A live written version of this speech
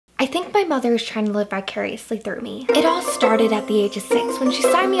I think my mother is trying to live vicariously through me. It all started at the age of 6 when she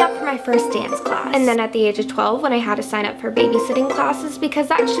signed me up for my first dance class. And then at the age of 12 when I had to sign up for babysitting classes because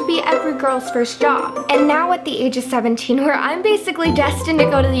that should be every girl's first job. And now at the age of 17 where I'm basically destined to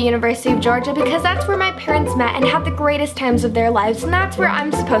go to the University of Georgia because that's where my parents met and had the greatest times of their lives, and that's where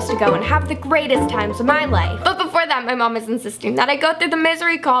I'm supposed to go and have the greatest times of my life. But before that, my mom is insisting that I go through the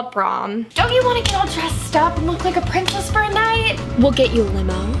misery called prom. Don't you want to get all dressed up and look like a princess for a night? We'll get you a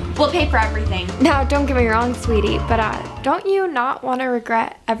limo. We'll pay for everything. Now, don't get me wrong, sweetie, but don't you not want to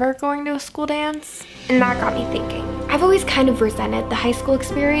regret ever going to a school dance? And that got me thinking. I've always kind of resented the high school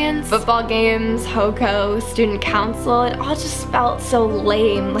experience. Football games, HOCO, student council, it all just felt so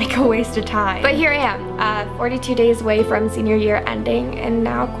lame, like a waste of time. But here I am, 42 days away from senior year ending, and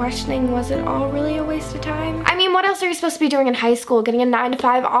now questioning, was it all really a waste of time? I mean, what else are you supposed to be doing in high school? Getting a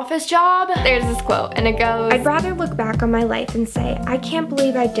 9-to-5 office job? There's this quote, and it goes, I'd rather look back on my life and say, I can't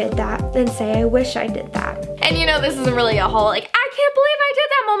believe I did that, than say, I wish I did that. And you know, this isn't really a whole, like, I can't believe I did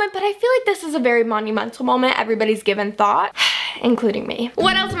that moment, but I feel like this is a very monumental moment everybody's given thought, including me.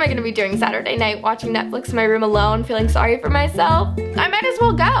 What else am I gonna be doing Saturday night? Watching Netflix in my room alone, feeling sorry for myself? I might as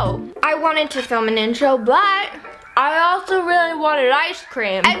well go. I wanted to film an intro, but I also really wanted ice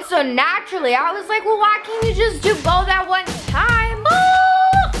cream. And so naturally, I was like, well, why can't you just do both at one time?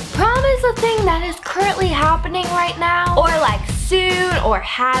 Prom is a thing that is currently happening right now, or like soon, or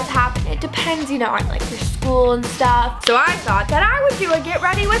has happened. It depends, you know, on like your school and stuff. So I thought that I would do a get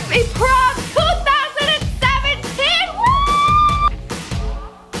ready with me prom 2017. Woo!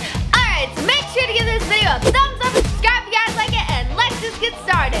 Alright, so make sure to give this video a thumbs up, subscribe if you guys like it, and let's just get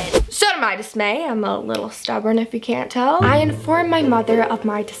started. So to my dismay, I'm a little stubborn if you can't tell, I informed my mother of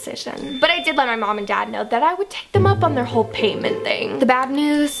my decision. But I did let my mom and dad know that I would take them up on their whole payment thing. The bad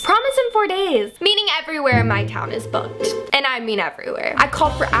news, prom is in 4 days, meaning everywhere in my town is booked. And I mean everywhere. I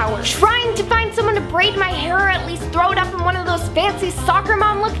called for hours, trying to find someone to braid my hair or at least throw it up in one of those fancy soccer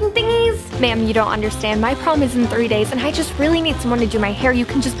mom looking thingies. Ma'am, you don't understand. My prom is in 3 days and I just really need someone to do my hair. You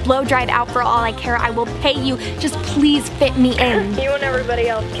can just blow dry it out for all I care. I will pay you. Just please fit me in. You and everybody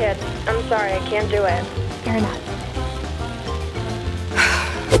else, kid. I'm sorry, I can't do it. Fair enough.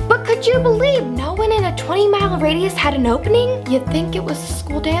 But could you believe no one in a 20-mile radius had an opening? You'd think it was a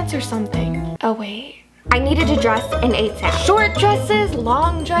school dance or something. Oh wait. I needed a dress in 8-tap. Short dresses,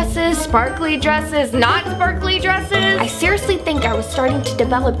 long dresses, sparkly dresses, not sparkly dresses. I seriously think I was starting to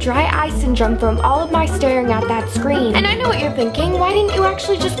develop dry eye syndrome from all of my staring at that screen. And I know what you're thinking, why didn't you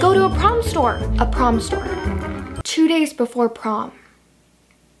actually just go to a prom store? A prom store. 2 days before prom.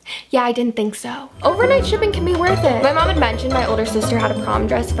 Yeah, I didn't think so. Overnight shipping can be worth it. My mom had mentioned my older sister had a prom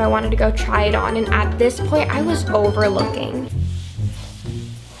dress if I wanted to go try it on, and at this point I was overlooking.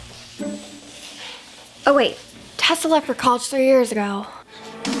 Oh wait, Tessa left for college 3 years ago.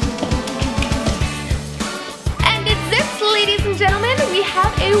 And it's this, ladies and gentlemen, we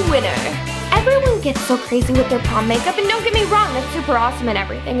have a winner. Everyone gets so crazy with their prom makeup, and don't get me wrong, that's super awesome and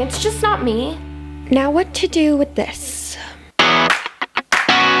everything. It's just not me. Now what to do with this?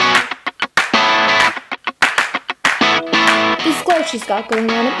 This glow she's got going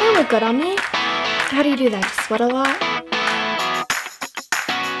on, it may look good on me. How do you do that? Just sweat a lot?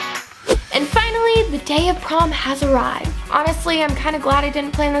 And finally, the day of prom has arrived. Honestly, I'm kind of glad I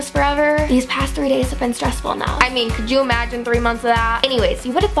didn't plan this forever. These past 3 days have been stressful now. I mean, could you imagine 3 months of that? Anyways,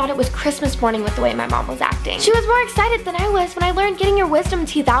 you would have thought it was Christmas morning with the way my mom was acting. She was more excited than I was when I learned getting your wisdom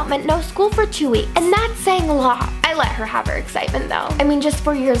teeth out meant no school for 2 weeks. And that's saying a lot. I let her have her excitement though. I mean, just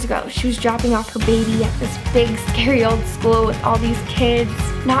 4 years ago, she was dropping off her baby at this big, scary old school with all these kids,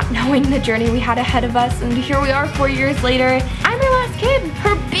 not knowing the journey we had ahead of us, and here we are 4 years later. I'm her last kid,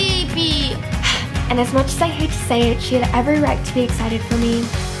 her baby. And as much as I hate to say it, she had every right to be excited for me.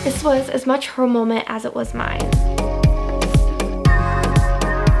 This was as much her moment as it was mine.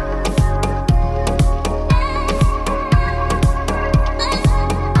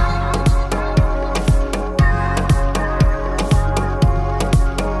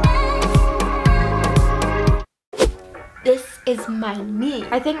 This is my knee.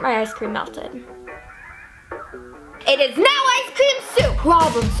 I think my ice cream melted. It is now ice cream soup.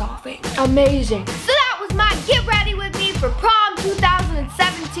 Problem solving. Amazing. So that was my get ready with me for prom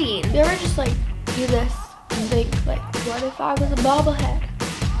 2017. You ever just like do this and think like, what if I was a bobblehead?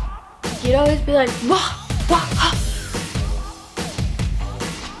 You'd always be like, wah, wah, wah.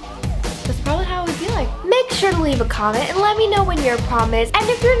 That's probably how it would be like. Make sure to leave a comment and let me know when your prom is. And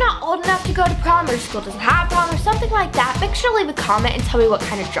if you're not old enough to go to prom or school doesn't have prom or something like that, make sure to leave a comment and tell me what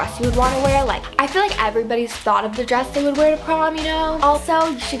kind of dress you would want to wear. Like, I feel like everybody's thought of the dress they would wear to prom, you know? Also,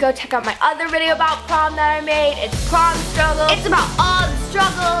 you should go check out my other video about prom that I made. It's Prom Struggle. It's about all the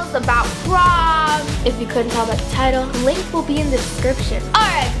struggles, about prom. If you couldn't tell by the title, link will be in the description.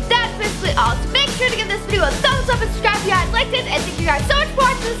 Alright,